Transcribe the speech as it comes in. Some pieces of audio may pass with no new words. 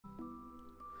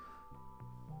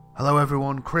Hello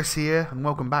everyone, Chris here, and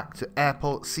welcome back to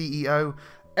Airport CEO,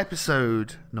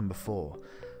 episode number 4.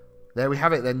 There we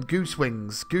have it then,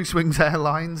 Goosewings. Goosewings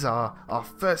Airlines are our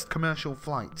first commercial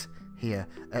flight here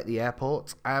at the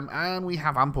airport, and we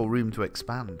have ample room to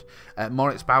expand.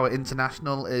 Moritz Bauer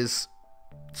International is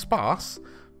sparse,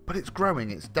 but it's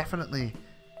growing. It's definitely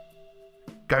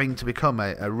going to become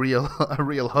a real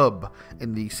hub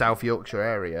in the South Yorkshire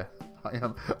area.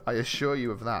 I assure you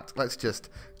of that. Let's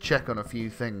just check on a few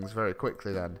things very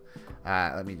quickly then.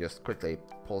 Let me just quickly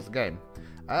pause the game.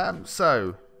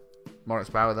 So, Moritz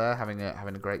Bauer there having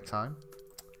a great time.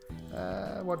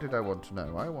 What did I want to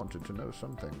know? I wanted to know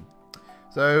something.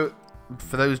 So,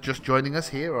 for those just joining us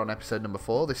here on episode number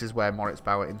 4, this is where Moritz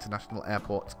Bauer International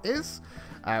Airport is.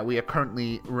 We are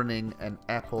currently running an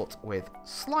airport with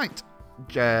slight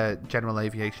general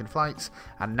aviation flights,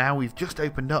 and now we've just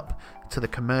opened up to the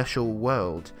commercial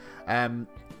world.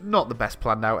 Not the best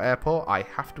planned out airport, I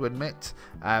have to admit.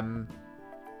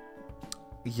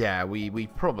 Yeah, we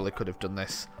probably could have done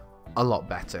this a lot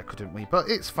better, couldn't we? But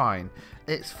it's fine.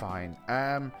 It's fine.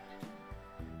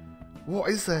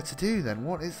 What is there to do then?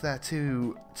 What is there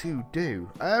to do?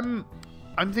 I'm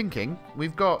thinking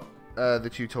we've got the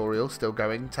tutorial still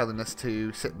going, telling us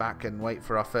to sit back and wait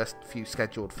for our first few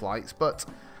scheduled flights. But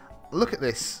look at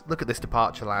this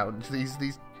departure lounge.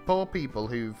 These poor people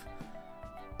who've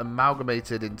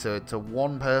amalgamated into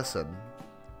one person,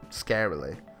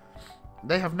 scarily.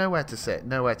 They have nowhere to sit,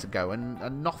 nowhere to go,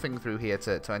 and nothing through here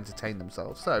to entertain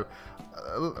themselves. So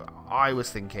I was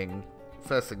thinking,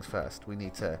 first things first, we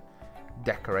need to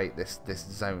decorate this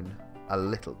zone a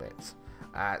little bit.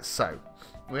 So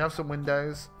we have some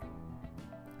windows.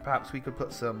 Perhaps we could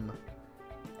put some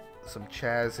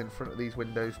chairs in front of these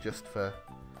windows just for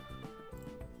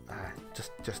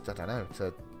just I don't know,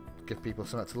 to give people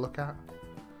something to look at.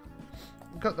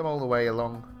 Cut them all the way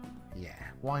along. Yeah,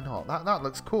 why not? That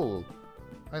looks cool.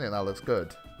 I think that looks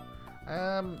good.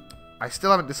 I still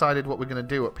haven't decided what we're going to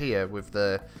do up here with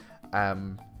the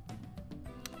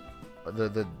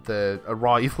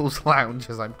arrivals lounge,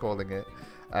 as I'm calling it.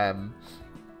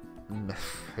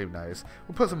 Who knows?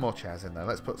 We'll put some more chairs in there.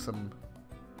 Let's put some.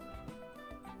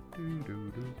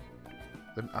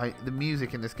 The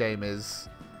music in this game is,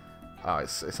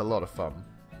 it's a lot of fun.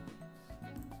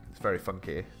 It's very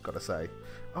funky, gotta say.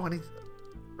 Oh,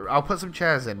 I'll put some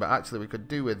chairs in, but actually we could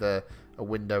do with a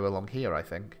window along here, I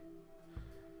think.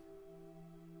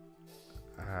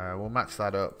 We'll match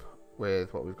that up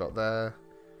with what we've got there.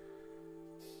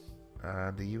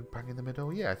 And are you bang in the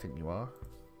middle? Yeah, I think you are.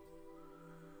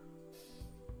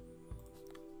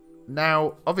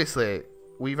 Now, obviously,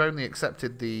 we've only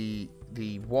accepted the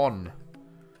one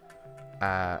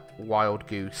Wild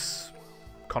Goose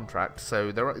contract,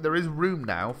 so there is room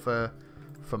now for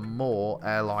more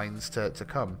airlines to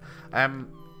come.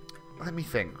 Let me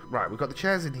think. Right, we've got the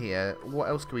chairs in here. What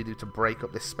else can we do to break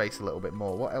up this space a little bit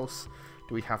more? What else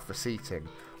do we have for seating?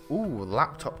 Ooh,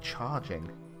 laptop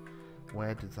charging.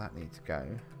 Where does that need to go?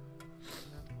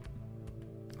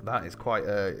 That is quite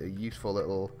a useful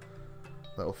little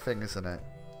thing, isn't it?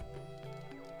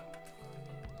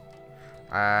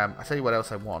 I tell you what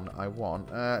else I want.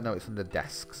 No, it's under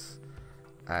desks.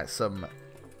 Some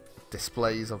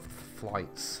displays of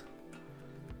flights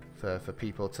for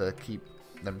people to keep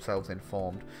themselves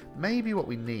informed. Maybe what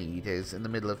we need is in the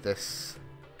middle of this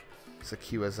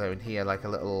secure zone here, like a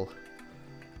little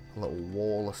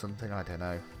wall or something. I don't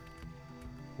know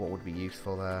what would be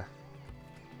useful there.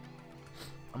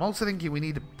 I'm also thinking we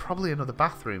need probably another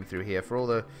bathroom through here for all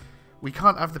the... We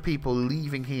can't have the people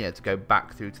leaving here to go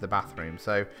back through to the bathroom.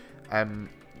 So,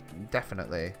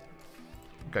 definitely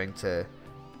going to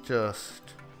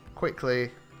just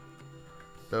quickly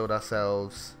build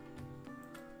ourselves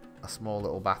a small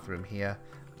little bathroom here.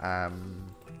 Get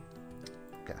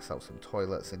ourselves some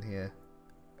toilets in here.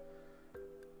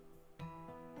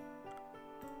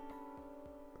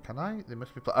 Can I? There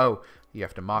must be... Oh, you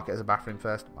have to mark it as a bathroom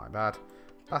first. My bad.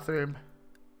 Bathroom.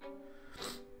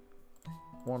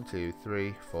 1, 2,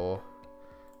 3, 4,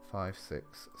 5,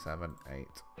 6, 7, 8,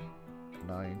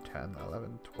 9, 10,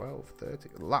 11, 12,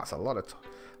 13. That's a lot of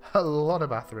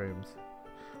bathrooms.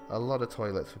 A lot of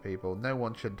toilets for people. No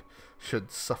one should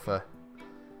suffer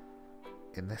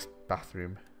in this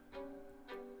bathroom.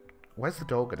 Where's the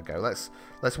door going to go? Let's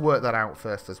work that out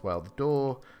first as well. The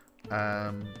door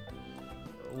doesn't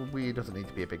need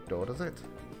to be a big door, does it?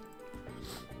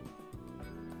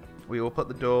 We will put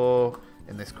the door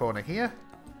in this corner here,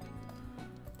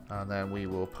 and then we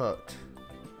will put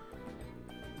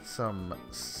some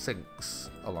sinks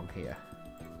along here,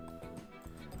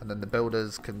 and then the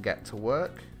builders can get to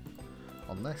work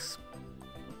on this.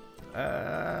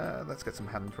 Let's get some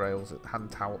hand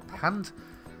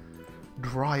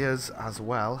dryers as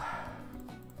well.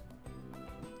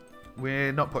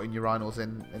 We're not putting urinals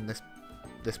in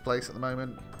this place at the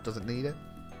moment. Doesn't need it.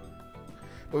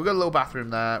 But we've got a little bathroom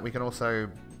there. We can also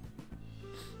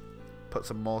put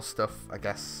some more stuff, I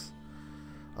guess,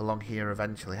 along here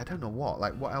eventually. I don't know what.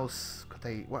 Like, what else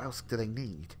do they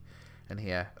need in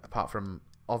here apart from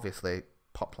obviously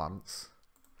pot plants?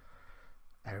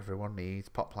 Everyone needs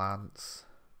pot plants.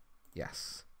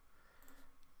 Yes.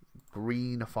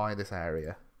 Greenify this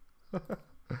area.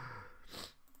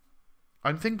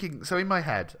 I'm thinking, so in my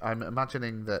head, I'm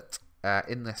imagining that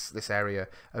in this area,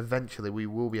 eventually we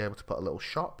will be able to put a little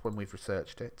shop when we've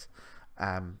researched it.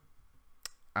 And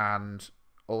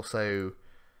also,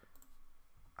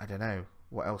 I don't know,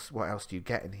 what else do you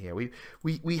get in here? We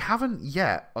haven't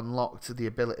yet unlocked the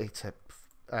ability to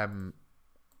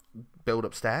build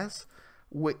upstairs,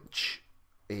 which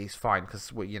is fine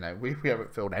because we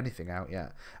haven't filled anything out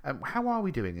yet. How are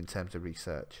we doing in terms of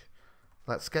research?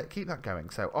 Let's keep that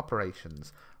going. So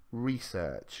operations,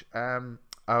 research.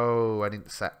 Oh, I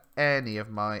didn't set any of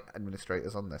my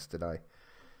administrators on this, did I?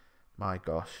 My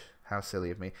gosh, how silly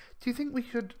of me. Do you think we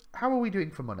should? How are we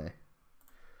doing for money?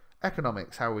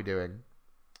 Economics, how are we doing?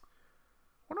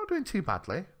 We're not doing too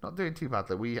badly. Not doing too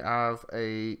badly. We have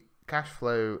a cash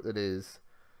flow that is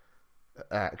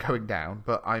going down,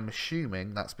 but I'm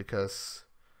assuming that's because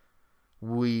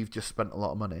we've just spent a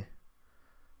lot of money.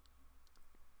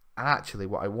 And actually,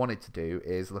 what I wanted to do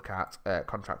is look at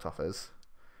contract offers.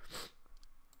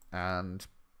 And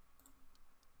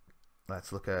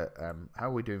let's look at how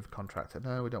are we doing for contractor?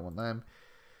 No, we don't want them.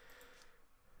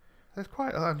 There's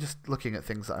quite. I'm just looking at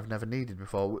things that I've never needed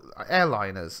before.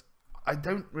 Airliners. I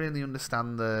don't really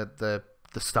understand the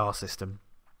star system.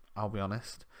 I'll be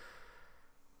honest.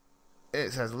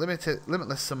 It says limitless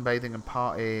sunbathing and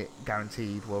party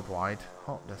guaranteed worldwide.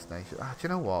 Hot destination. Do you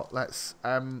know what? Let's.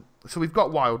 So we've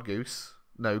got wild goose.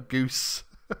 No goose.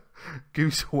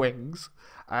 Goose wings.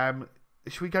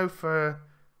 Should we go for?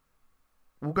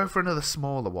 We'll go for another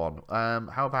smaller one.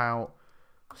 How about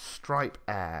Stripe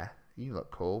Air? You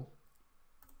look cool.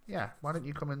 Yeah. Why don't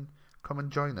you come and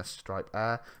join us, Stripe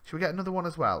Air? Should we get another one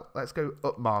as well? Let's go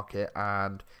upmarket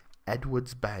and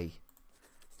Edwards Bay.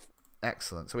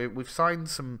 Excellent. So we've signed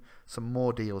some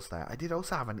more deals there. I did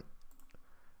also have an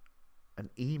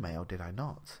email, did I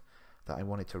not, that I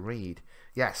wanted to read.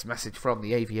 Yes, message from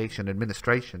the Aviation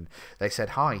Administration. They said,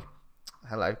 "Hi,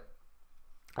 hello,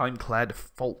 I'm Claire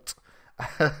Default."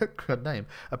 Good name.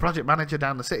 A project manager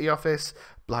down the city office.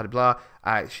 Blah blah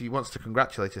blah. She wants to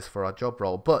congratulate us for our job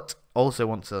role, but also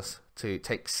wants us to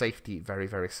take safety very,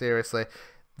 very seriously.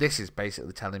 This is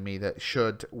basically telling me that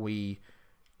should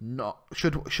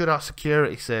our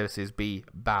security services be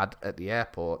bad at the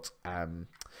airport,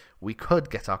 we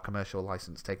could get our commercial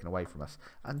license taken away from us.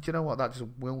 And do you know what? That just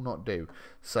will not do.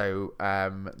 So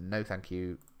no thank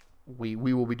you. We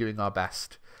will be doing our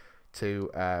best to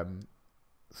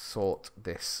sort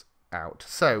this out.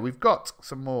 So we've got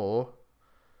some more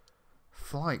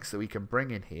flights that we can bring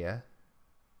in here.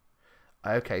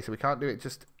 Okay, so we can't do it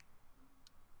just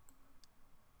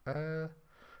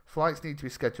flights need to be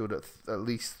scheduled at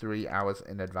least 3 hours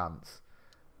in advance.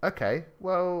 Okay,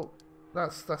 well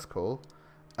that's cool.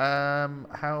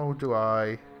 How do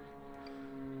I?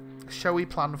 Shall we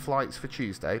plan flights for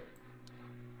Tuesday?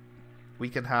 We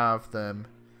can have them.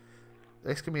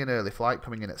 This can be an early flight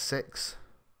coming in at 6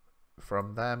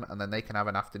 from them, and then they can have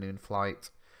an afternoon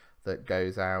flight that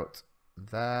goes out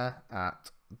there at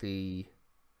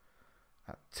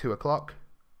 2 o'clock.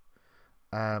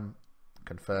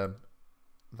 Confirm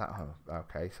that. Oh,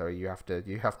 okay, so you have to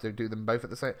do them both at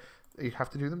the same. You have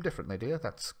to do them differently, dear.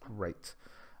 That's great.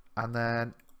 And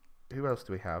then who else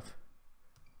do we have?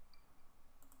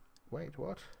 Wait,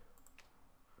 what?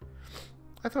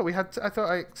 I thought we had. I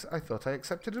thought I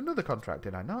accepted another contract.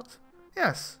 Did I not?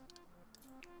 Yes.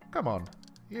 Come on,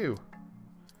 you.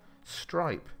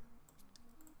 Stripe.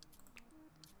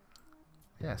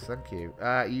 Yes, thank you.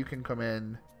 You can come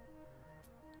in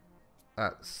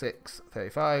at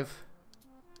 6:35.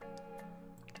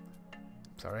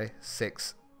 Sorry,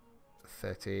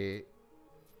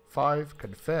 6:35.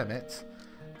 Confirm it,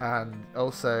 and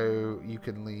also you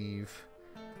can leave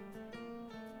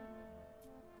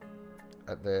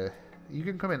at the. You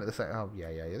can come in at the same. Oh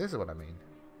yeah. This is what I mean.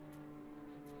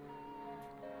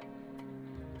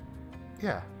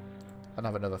 Yeah, and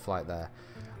have another flight there.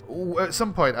 Ooh, at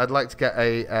some point, I'd like to get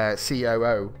a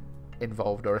COO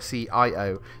involved or a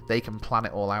CIO. They can plan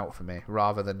it all out for me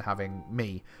rather than having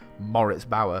me, Moritz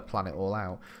Bauer, plan it all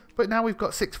out. But now we've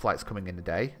got 6 flights coming in a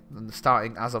day, and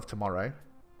starting as of tomorrow.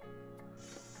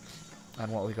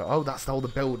 And what have we got? Oh, that's all the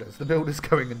builders. The builders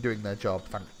going and doing their job.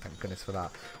 Thank goodness for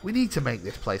that. We need to make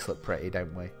this place look pretty,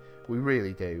 don't we? We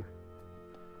really do.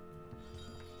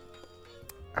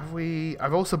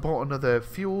 I've also bought another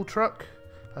fuel truck,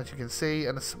 as you can see,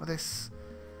 and some of this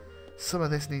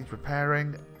needs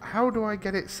repairing. How do I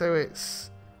get it so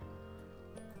it's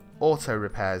auto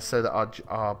repairs, so that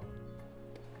our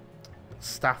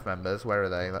staff members, where are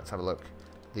they? Let's have a look.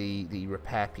 The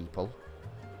repair people.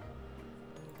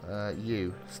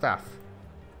 You staff.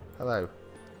 Hello.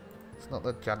 It's not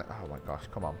the janitor. Oh my gosh!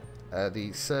 Come on.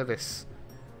 The service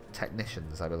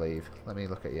technicians, I believe. Let me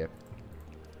look at you.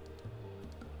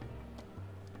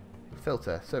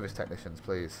 Filter service technicians,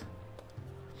 please.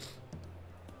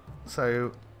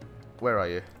 So, where are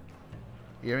you?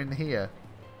 You're in here.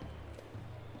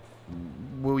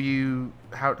 Will you...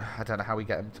 I don't know how we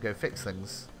get them to go fix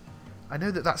things. I know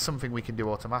that that's something we can do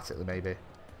automatically, maybe.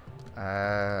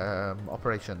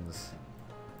 Operations.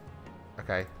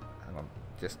 Okay, hang on.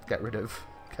 Just get rid of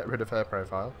her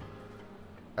profile.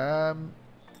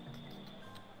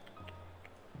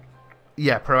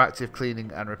 Yeah, proactive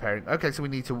cleaning and repairing. Okay, so we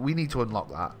need to unlock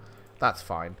that. That's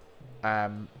fine.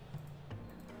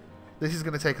 This is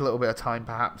going to take a little bit of time.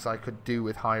 Perhaps I could do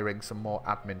with hiring some more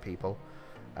admin people.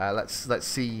 Let's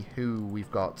see who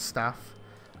we've got. Staff,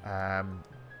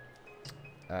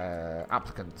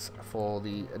 applicants for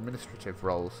the administrative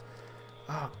roles.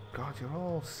 Oh God, you're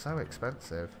all so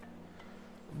expensive.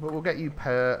 But we'll get you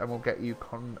Per, and we'll get you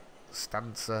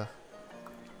Constanza.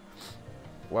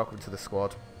 Welcome to the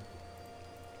squad.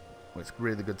 It's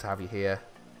really good to have you here.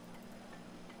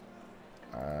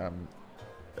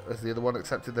 Has the other one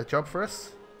accepted their job for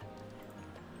us?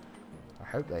 I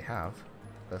hope they have,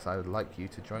 because I would like you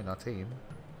to join our team.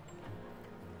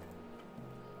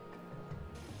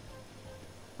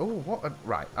 Oh, what?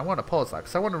 Right, I want to pause that,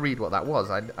 because I want to read what that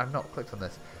was. I've not clicked on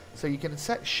this. So you can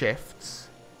set shifts.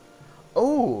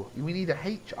 Oh, we need a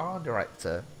HR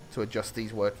director to adjust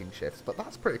these working shifts, but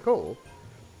that's pretty cool.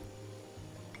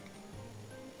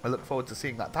 I look forward to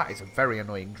seeing that. That is a very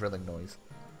annoying drilling noise.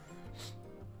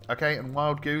 Okay, and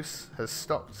Wild Goose has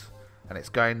stopped, and it's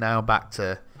going now back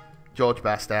to George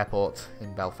Best Airport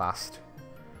in Belfast.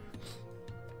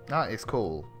 That is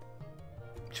cool.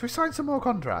 Should we sign some more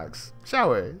contracts? Shall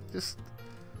we? Just,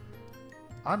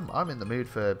 I'm in the mood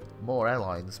for more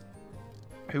airlines.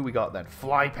 Who we got then?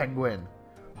 Fly Penguin.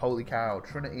 Holy cow.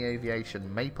 Trinity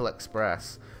Aviation. Maple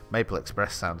Express. Maple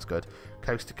Express sounds good.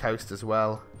 Coast to Coast as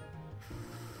well.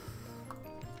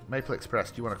 Maple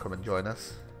Express, do you want to come and join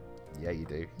us? Yeah, you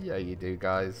do. Yeah, you do,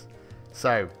 guys.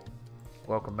 So,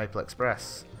 welcome Maple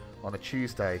Express on a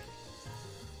Tuesday.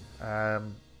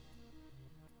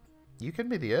 You can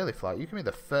be the early flight. You can be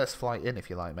the first flight in if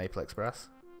you like, Maple Express.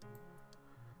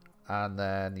 And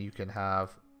then you can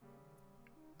have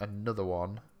another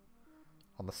one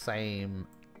on the same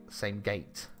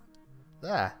gate.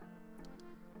 There.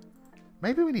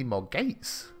 Maybe we need more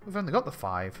gates. We've only got the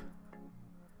 5.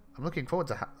 I'm looking forward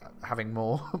to having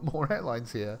more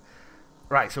airlines here.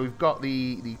 Right, so we've got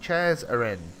the chairs are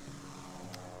in.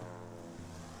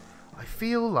 I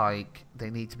feel like they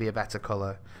need to be a better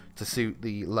colour to suit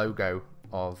the logo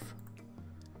of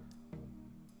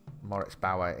Moritz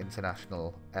Bauer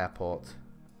International Airport.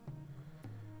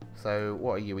 So,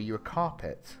 what are you? Are you a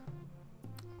carpet?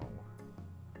 Oh.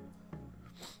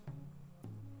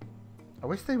 I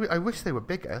wish they were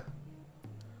bigger.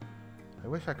 I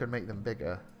wish I could make them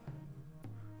bigger.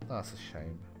 That's a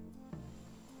shame.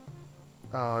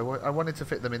 Oh, I wanted to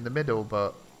fit them in the middle,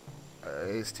 but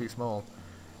it's too small.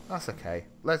 That's okay.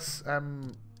 Let's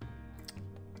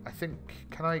I think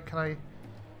can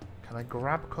I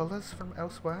grab colours from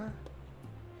elsewhere?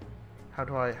 How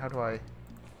do I?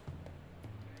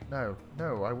 No.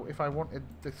 If I wanted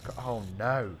this, oh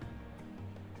no.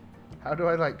 How do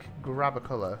I like grab a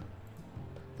colour?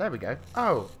 There we go.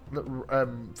 Oh, look.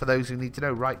 For those who need to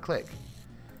know, right click.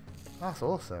 That's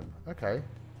awesome. Okay.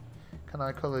 Can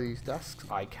I colour these desks?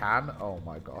 I can. Oh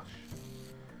my gosh.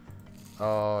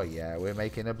 Oh yeah, we're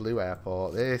making a blue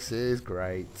airport. This is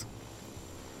great.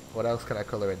 What else can I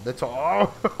colour in? The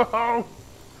oh!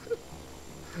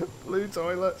 Blue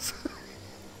toilets.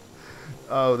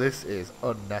 Oh, this is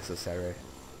unnecessary.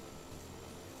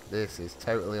 This is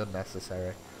totally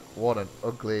unnecessary. What an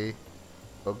ugly,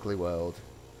 ugly world.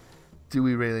 Do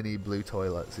we really need blue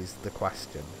toilets is the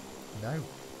question. No.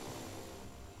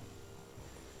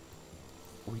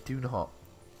 We do not.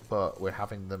 But we're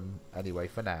having them anyway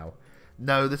for now.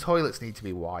 No, the toilets need to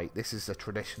be white. This is a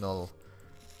traditional...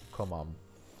 Come on.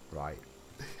 Right.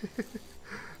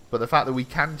 But the fact that we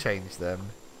can change them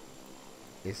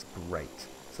is great.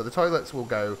 So the toilets will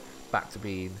go back to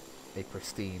being a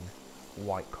pristine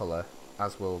white colour,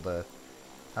 as will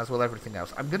everything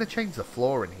else. I'm going to change the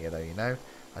floor in here though, you know.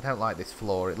 I don't like this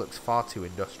floor. It looks far too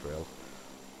industrial.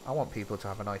 I want people to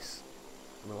have a nice,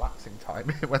 relaxing time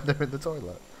when they're in the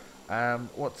toilet.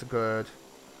 What's a good...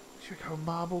 Should we go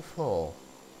marble floor?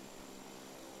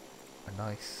 A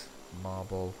nice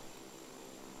marble.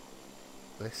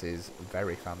 This is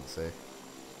very fancy.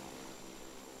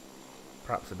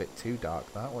 Perhaps a bit too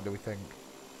dark, that. What do we think?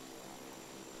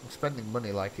 I'm spending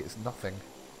money like it's nothing.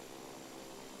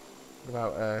 What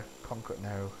about concrete?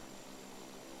 No.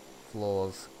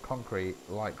 Floors. Concrete.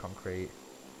 Light concrete.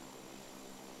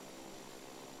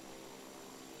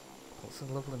 Lots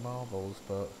of lovely marbles,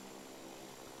 but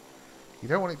you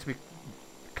don't want it to be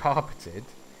carpeted.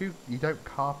 You don't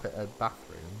carpet a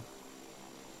bathroom,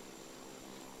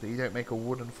 but you don't make a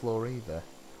wooden floor either.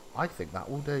 I think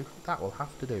that will do. That will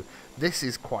have to do. This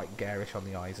is quite garish on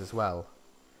the eyes as well.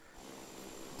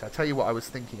 So I'll tell you what I was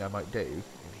thinking I might do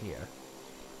in here.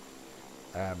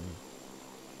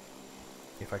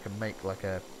 If I can make like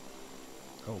a...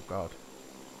 Oh god.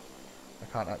 I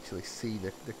can't actually see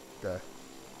the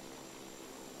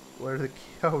where are the...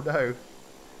 Oh no.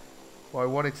 What I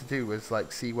wanted to do was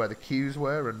like see where the queues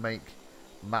were and make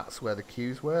mats where the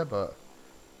queues were, but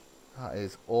that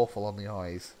is awful on the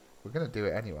eyes. We're going to do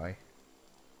it anyway.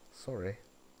 Sorry.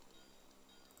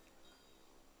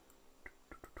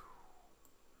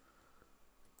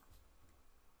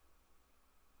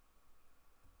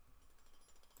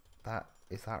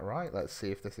 Is that right? Let's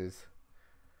see if this is...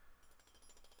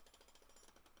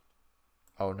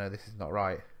 Oh no, this is not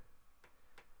right.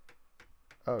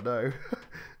 Oh no.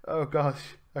 Oh gosh.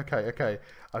 Okay.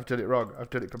 I've done it wrong. I've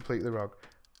done it completely wrong.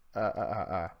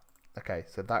 Okay,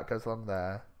 so that goes along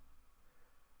there.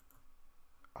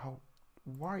 Oh,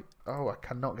 why? Oh, I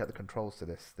cannot get the controls to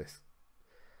this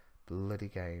bloody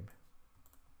game.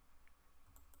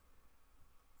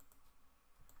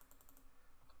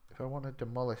 If I want to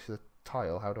demolish the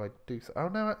tile, how do I do so? Oh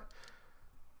no.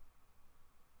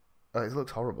 Oh, it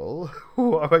looks horrible.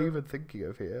 What am I even thinking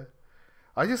of here?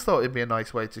 I just thought it'd be a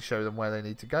nice way to show them where they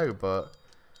need to go, but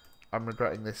I'm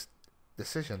regretting this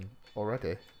decision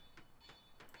already.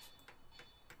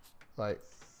 Like,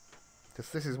 because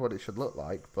this is what it should look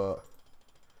like, but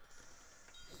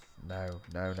no.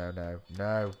 Right,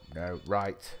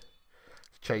 let's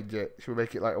change it. Should we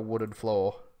make it like a wooden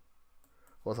floor?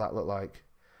 What does that look like?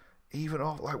 Even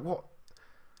off, like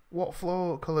what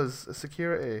floor colours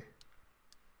security?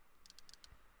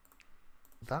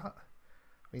 That,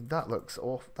 I mean, that looks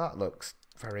off. That looks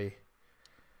very...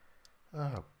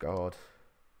 Oh god.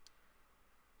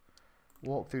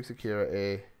 Walk through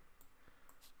security.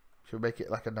 Should we make it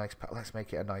like a nice... Let's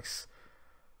make it a nice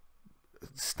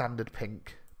standard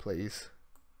pink, please.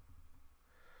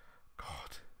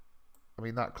 God. I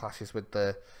mean, that clashes with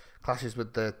the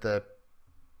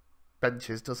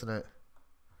benches, doesn't it?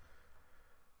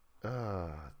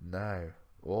 Oh, no.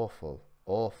 Awful.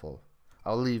 Awful.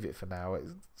 I'll leave it for now.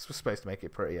 It's supposed to make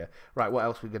it prettier. Right, what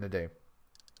else are we going to do?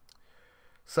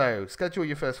 So, schedule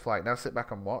your first flight. Now sit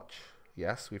back and watch.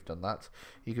 Yes, we've done that.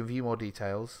 You can view more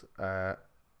details. A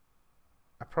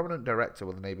prominent director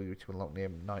will enable you to unlock near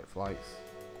night flights.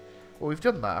 Well, we've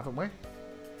done that, haven't we?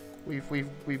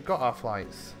 We've got our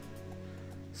flights.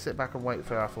 Sit back and wait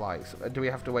for our flights. Do we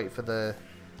have to wait for the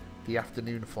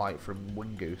afternoon flight from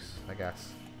Wingoose, I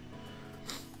guess?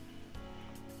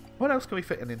 What else can we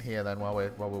fit in here then while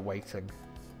we're waiting?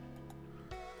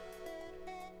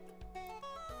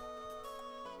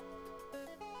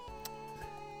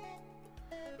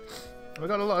 We've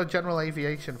got a lot of general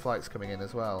aviation flights coming in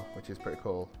as well, which is pretty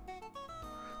cool.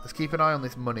 Let's keep an eye on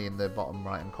this money in the bottom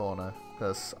right hand corner,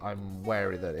 because I'm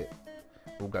wary that it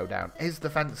will go down. Is the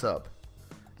fence up?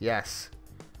 Yes.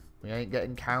 We ain't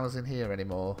getting cows in here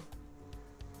anymore.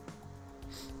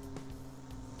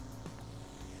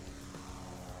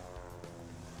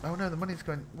 Oh no, the money's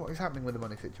going... What is happening with the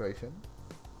money situation?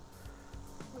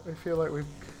 I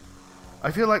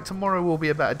feel like tomorrow will be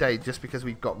a better day just because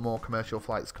we've got more commercial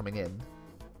flights coming in.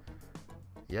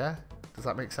 Yeah? Does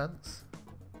that make sense?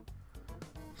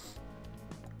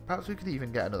 Perhaps we could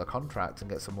even get another contract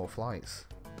and get some more flights.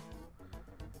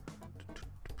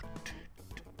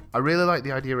 I really like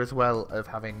the idea as well of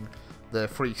having the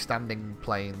freestanding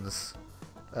planes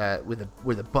with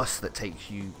a bus that takes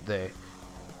you the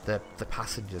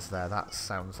passengers there. That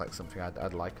sounds like something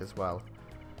I'd like as well.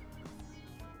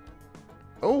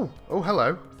 Oh,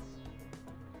 hello.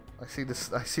 I see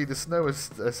the snow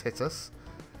has hit us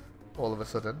all of a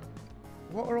sudden.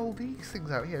 What are all these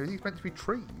things out here? Are these meant to be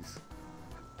trees?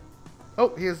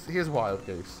 Oh, here's wild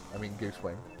goose. I mean goose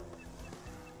wing.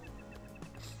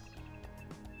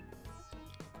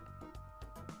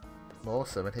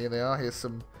 Awesome, and here they are. Here's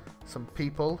some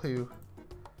people who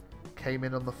came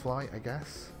in on the flight, I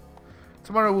guess.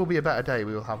 Tomorrow will be a better day.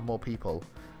 We will have more people.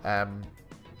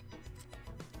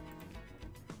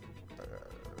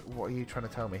 What are you trying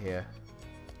to tell me here?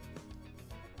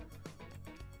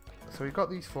 So we've got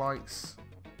these flights.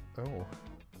 Oh.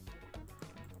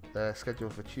 They're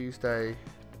scheduled for Tuesday.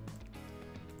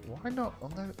 Why not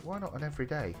on every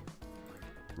day?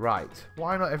 Right.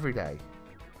 Why not every day?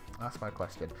 That's my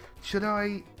question. Should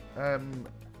I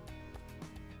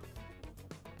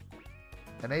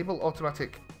enable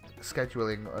automatic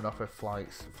scheduling and offer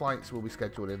flights? Flights will be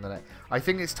scheduled in the next. I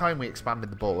think it's time we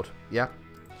expanded the board. Yeah?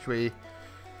 Should we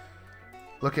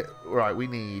look at... Right, we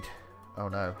need... Oh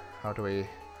no. How do I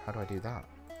do that?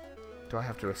 Do I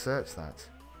have to research that?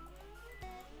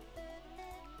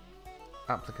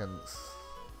 Applicants.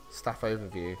 Staff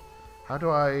overview. How do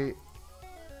I...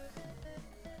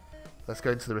 Let's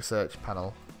go into the research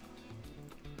panel.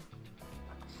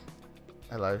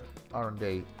 Hello.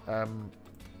 R&D. Oh,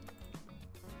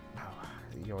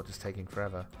 you're just taking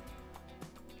forever.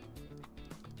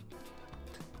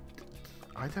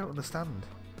 I don't understand.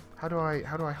 How do I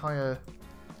hire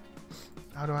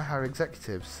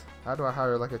executives? How do I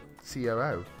hire like a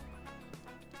COO?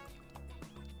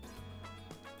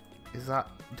 Is that...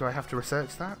 Do I have to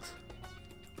research that?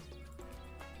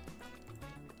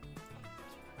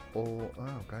 Or...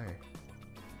 Oh, okay.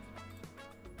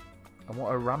 And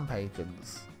what are ramp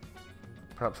agents?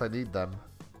 Perhaps I need them.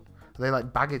 Are they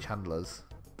like baggage handlers?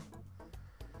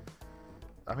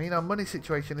 I mean, our money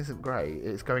situation isn't great.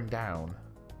 It's going down.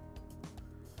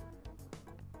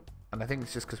 And I think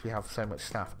it's just because we have so much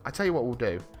staff. I tell you what we'll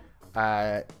do.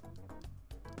 For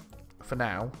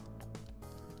now,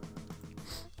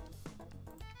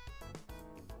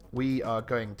 we are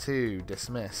going to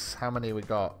dismiss. How many we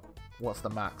got? What's the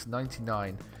max?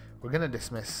 99. We're going to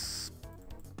dismiss.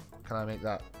 Can I make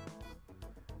that?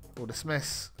 We'll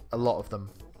dismiss a lot of them.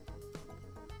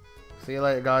 See you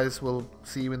later, guys. We'll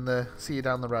see you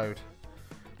down the road.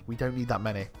 We don't need that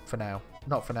many for now.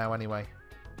 Not for now, anyway.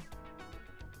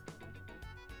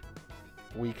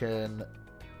 We can...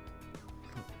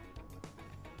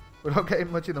 We're not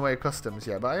getting much in the way of customs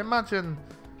yet, but I imagine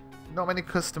not many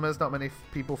customers, not many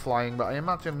people flying, but I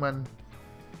imagine when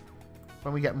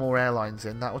we get more airlines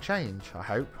in, that will change. I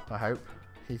hope.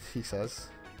 He says.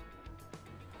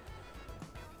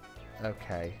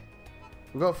 Okay.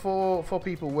 We've got four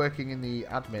people working in the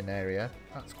admin area.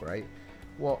 That's great.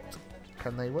 What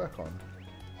can they work on?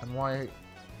 And why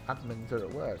admins are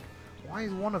at work? Why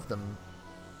is one of them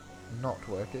not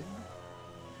working?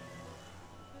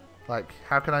 Like,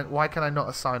 why can I not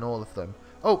assign all of them?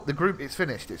 Oh, the group, it's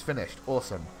finished.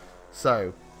 Awesome.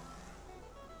 So,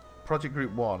 project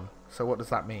group 1. So what does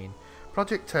that mean?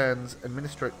 Project turns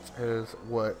administrators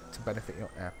work to benefit your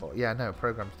airport. Yeah, no,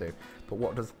 programs do. But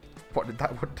what did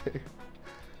that one do?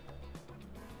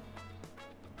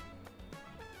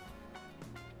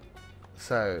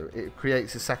 So, it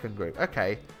creates a second group.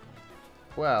 Okay.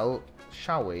 Well,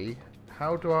 shall we?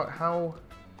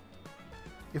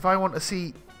 If I want a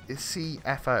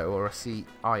CFO or a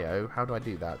CIO, how do I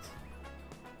do that?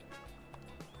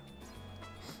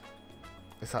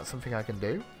 Is that something I can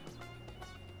do?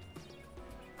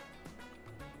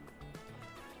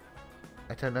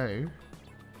 I don't know.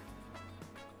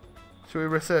 Should we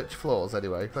research floors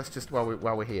anyway? Let's just while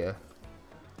we're here.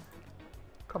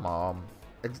 Come on.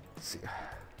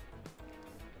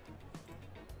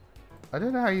 I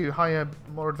don't know how you hire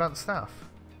more advanced staff.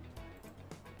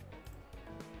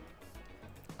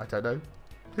 I don't know.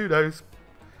 Who knows?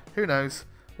 Who knows?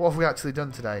 What have we actually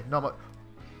done today? Not much.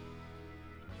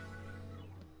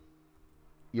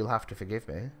 You'll have to forgive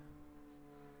me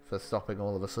for stopping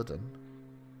all of a sudden.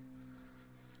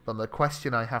 But the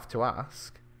question I have to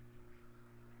ask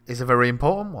is a very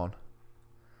important one.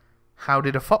 How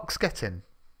did a fox get in?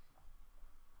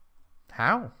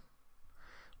 How?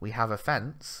 We have a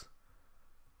fence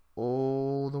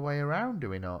all the way around, do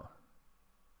we not?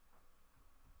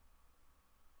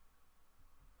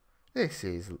 This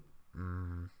is...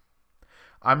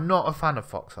 I'm not a fan of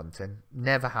fox hunting.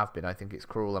 Never have been. I think it's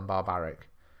cruel and barbaric.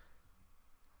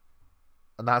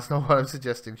 And that's not what I'm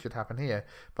suggesting should happen here.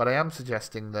 But I am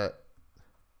suggesting that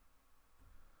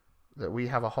we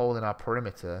have a hole in our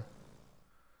perimeter.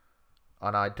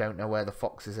 And I don't know where the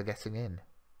foxes are getting in.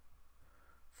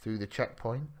 Through the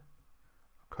checkpoint?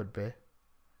 Could be.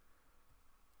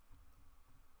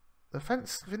 The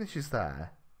fence finishes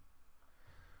there.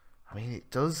 I mean, it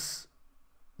does...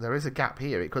 There is a gap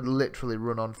here. It could literally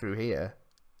run on through here.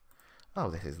 Oh,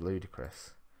 this is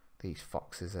ludicrous. These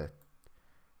foxes are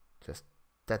just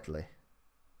deadly.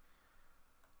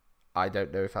 I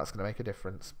don't know if that's going to make a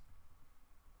difference.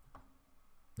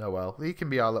 Oh well, he can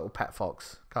be our little pet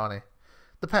fox, can't he?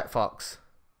 The pet fox.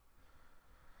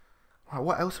 Right,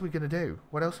 what else are we going to do?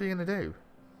 What else are we going to do?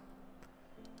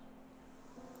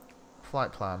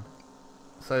 Flight plan.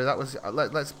 So that was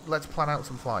let's plan out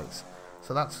some flights.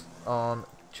 So that's on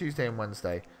Tuesday and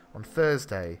Wednesday. On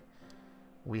Thursday,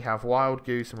 we have Wild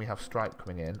Goose and we have Stripe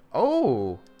coming in.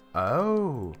 Oh,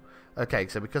 okay.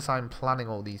 So because I'm planning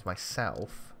all these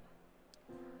myself,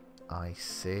 I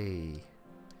see.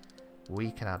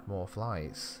 We can add more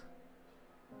flights.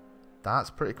 That's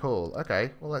pretty cool.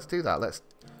 Okay, well let's do that. Let's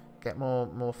get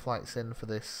more flights in for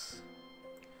this.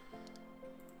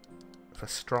 For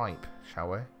Stripe, shall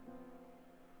we?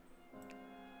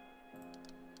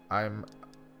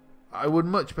 I would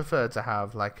much prefer to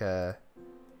have like a,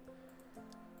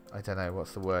 I don't know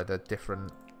what's the word, a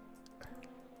different.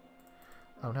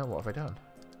 Oh no, what have I done?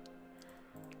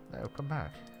 No, come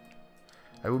back.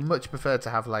 I would much prefer to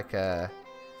have like a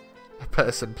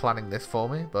person planning this for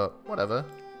me, but whatever.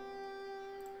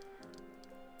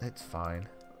 It's fine.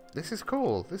 This is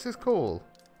cool. This is cool.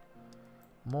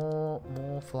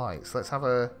 More flights. Let's have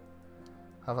a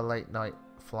late night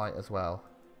flight as well.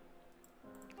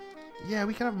 Yeah,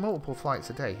 we can have multiple flights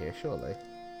a day here, surely.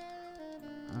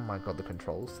 Oh my god, the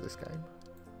controls to this game.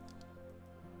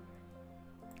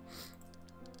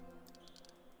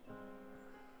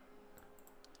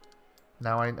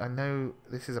 Now, I know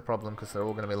this is a problem because they're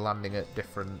all going to be landing at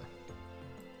different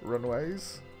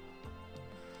runways.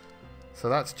 So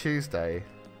that's Tuesday,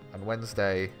 and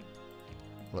Wednesday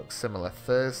looks similar.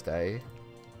 Thursday.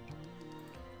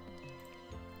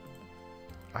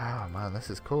 Ah, man,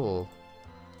 this is cool.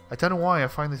 I don't know why I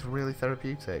find this really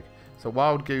therapeutic. So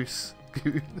Wild Goose,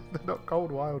 they're not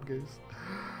called Wild Goose.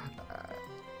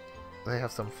 They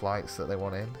have some flights that they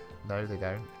want in. No, they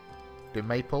don't. Do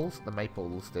Maples? The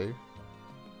Maples do.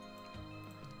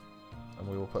 And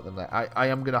we will put them there. I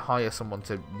am going to hire someone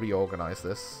to reorganize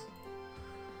this.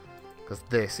 Because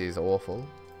this is awful.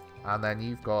 And then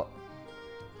you've got...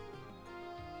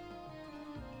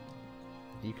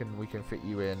 we can fit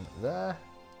you in there.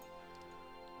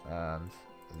 And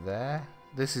there.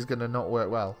 This is going to not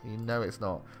work well. You know it's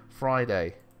not.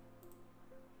 Friday.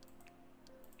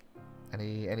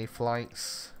 Any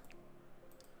flights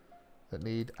that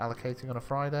need allocating on a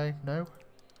Friday? No?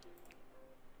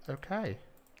 Okay.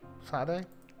 Saturday?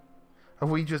 Have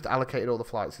we just allocated all the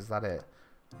flights? Is that it?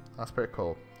 That's pretty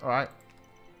cool. Alright.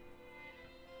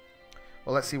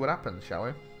 Well, let's see what happens, shall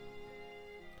we?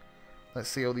 Let's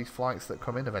see all these flights that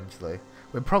come in eventually.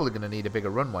 We're probably going to need a bigger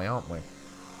runway, aren't we?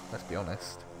 Let's be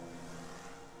honest.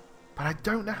 But I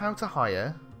don't know how to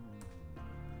hire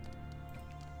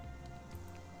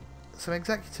some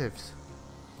executives.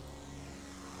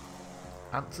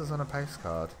 Answers on a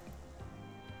postcard.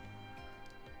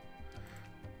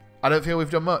 I don't feel we've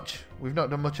done much. We've not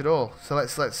done much at all. So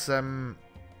let's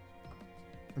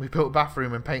we built a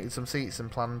bathroom and painted some seats and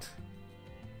planned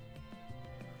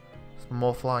some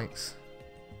more flights.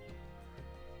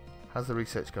 How's the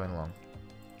research going along?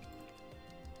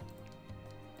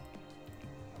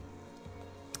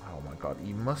 Oh my god,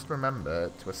 you must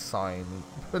remember to assign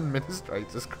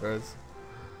administrators, Chris.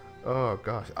 Oh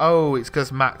gosh. Oh, it's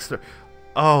because Max...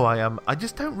 Oh, I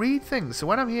just don't read things. So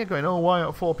when I'm here going, oh, why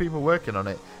aren't 4 people working on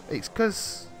it? It's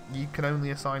because you can only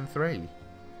assign 3.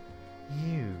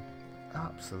 You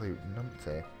absolute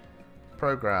numpty.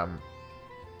 Program.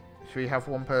 Should we have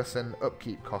 1 person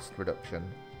upkeep cost reduction?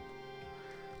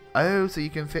 Oh, so you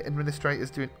can fit administrators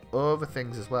doing other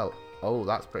things as well. Oh,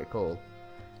 that's pretty cool.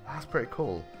 That's pretty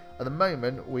cool. At the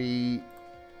moment,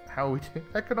 how are we doing?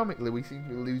 Economically, we seem to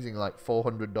be losing like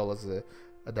 $400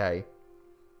 a day.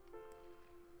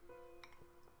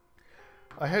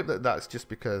 I hope that that's just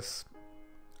because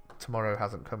tomorrow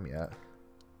hasn't come yet.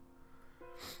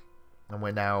 And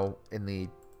we're now in the...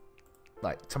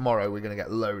 Like, tomorrow we're going to get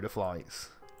a load of flights.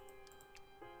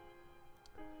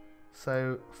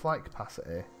 So, flight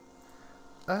capacity.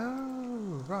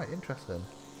 Oh, right, interesting.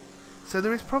 So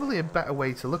there is probably a better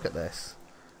way to look at this.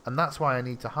 And that's why I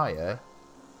need to hire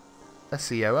a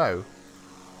COO.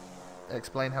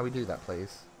 Explain how we do that,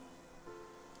 please.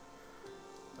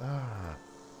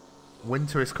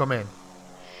 Winter is coming.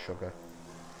 Sugar.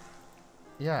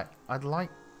 Yeah, I'd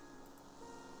like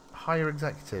hire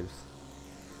executives.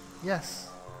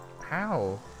 Yes.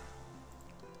 How?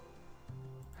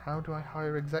 How do I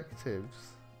hire executives?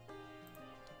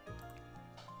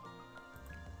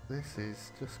 This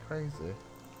is just crazy.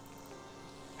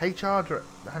 HR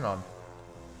hang on.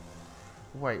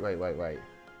 Wait.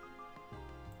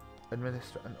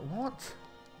 What?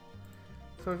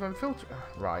 So if I'm filtering...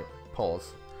 Right,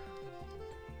 pause.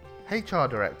 HR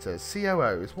directors,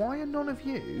 COOs. Why are none of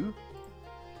you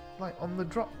like on the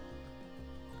drop?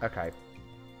 Okay.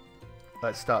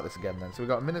 Let's start this again then. So we've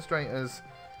got administrators.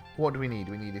 What do we need?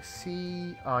 We need a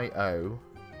CIO.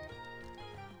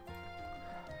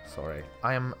 Sorry.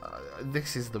 I am...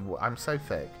 this is the... I'm so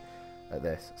thick at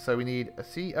this. So we need a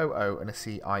COO and a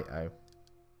CIO.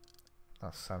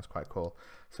 That sounds quite cool.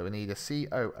 So we need a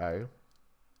COO.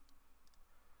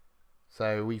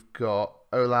 So we've got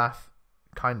Olaf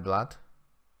Kindblad.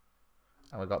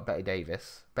 And we've got Betty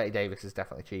Davis. Betty Davis is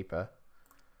definitely cheaper.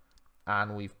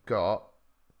 And we've got...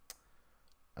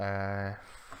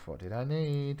 what did I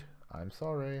need? I'm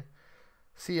sorry.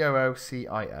 COO,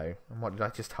 CIO. And what did I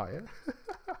just hire?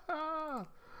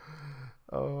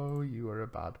 Oh, you are a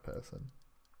bad person.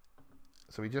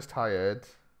 So we just hired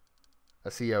a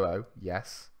COO,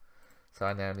 yes. So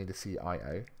I now need a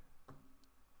CIO.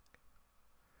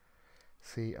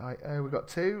 CIO, we got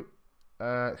two.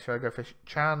 Should I go for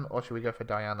Chan or should we go for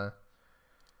Diana?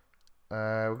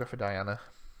 We'll go for Diana.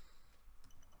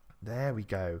 There we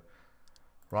go.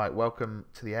 Right, welcome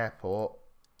to the airport.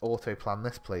 Auto plan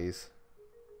this, please.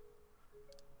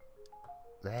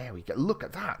 There we go. Look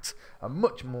at that. A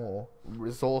much more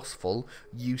resourceful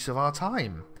use of our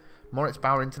time. Moritz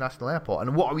Bauer International Airport.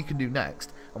 And what we can do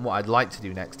next, and what I'd like to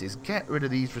do next, is get rid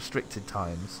of these restricted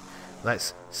times.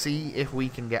 Let's see if we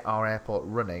can get our airport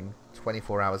running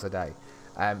 24 hours a day.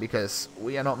 Because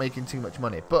we are not making too much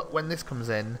money. But when this comes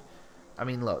in, I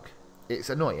mean, look, it's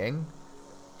annoying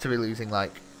to be losing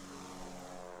like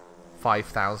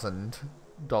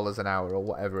 $5,000 an hour or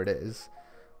whatever it is.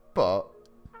 But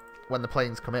when the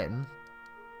planes come in,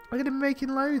 we're going to be making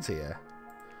loads here.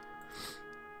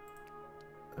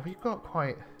 We've got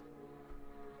quite...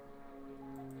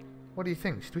 What do you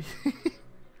think? Should we... Do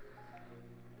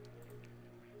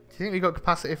you think we've got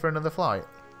capacity for another flight?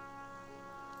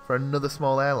 For another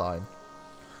small airline?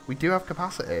 We do have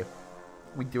capacity.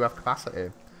 We do have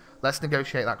capacity. Let's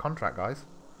negotiate that contract, guys.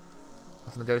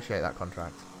 Let's negotiate that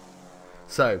contract.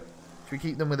 So, should we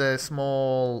keep them with a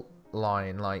small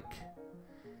line, like...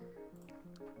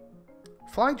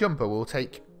 Fly Jumper will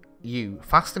take you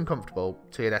fast and comfortable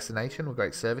to your destination with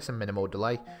great service and minimal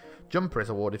delay. Jumper is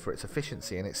awarded for its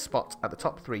efficiency and its spot at the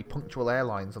top 3 punctual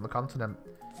airlines on the continent.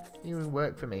 You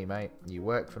work for me, mate. You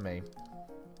work for me.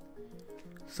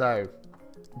 So,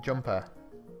 Jumper.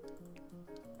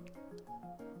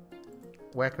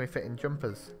 Where can we fit in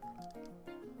Jumpers?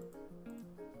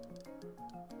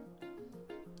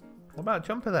 What about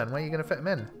Jumper then? Where are you going to fit them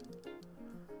in?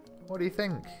 What do you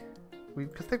think?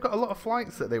 Because they've got a lot of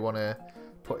flights that they want to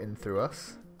put in through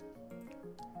us.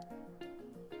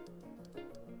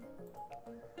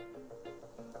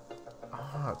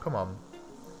 Ah, come on.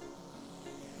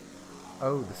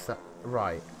 Oh,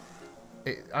 right.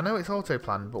 I know it's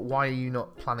auto-planned, but why are you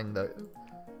not planning the...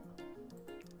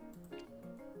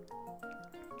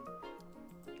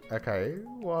 Okay,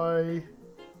 why...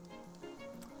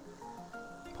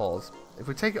 Pause. If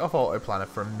we take it off auto-planner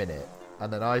for a minute,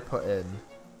 and then I put in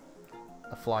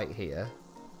a flight here,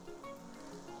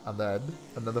 and then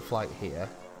another flight here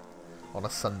on a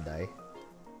Sunday,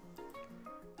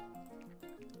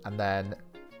 and then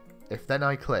if then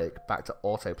I click back to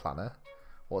auto planner,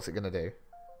 what's it going to do?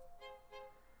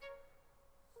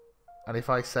 And if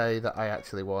I say that I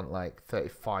actually want like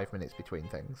 35 minutes between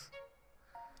things,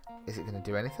 is it going to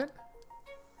do anything?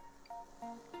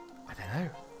 I don't know.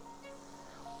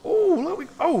 Oh, look,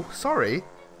 oh, sorry.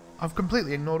 I've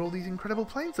completely ignored all these incredible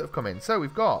planes that have come in. So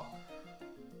we've got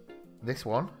this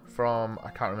one from, I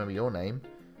can't remember your name.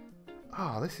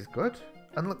 Oh, this is good.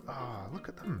 And look, oh, look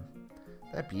at them.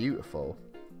 They're beautiful.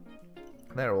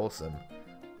 They're awesome.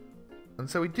 And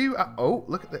so we do, oh,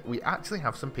 look at that. We actually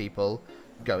have some people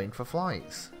going for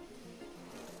flights.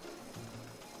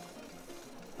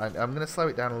 I'm going to slow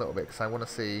it down a little bit because I want to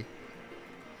see.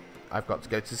 I've got to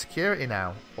go to security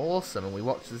now. Awesome. And we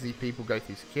watch as these people go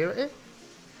through security.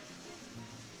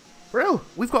 Brill,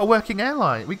 we've got a working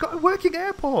airline. We've got a working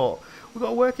airport. We've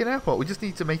got a working airport. We just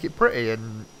need to make it pretty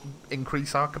and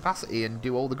increase our capacity and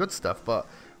do all the good stuff. But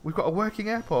we've got a working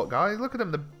airport, guys. Look at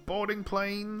them, the boarding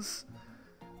planes.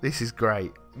 This is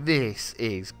great. This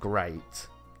is great.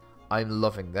 I'm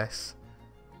loving this.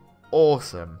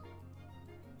 Awesome.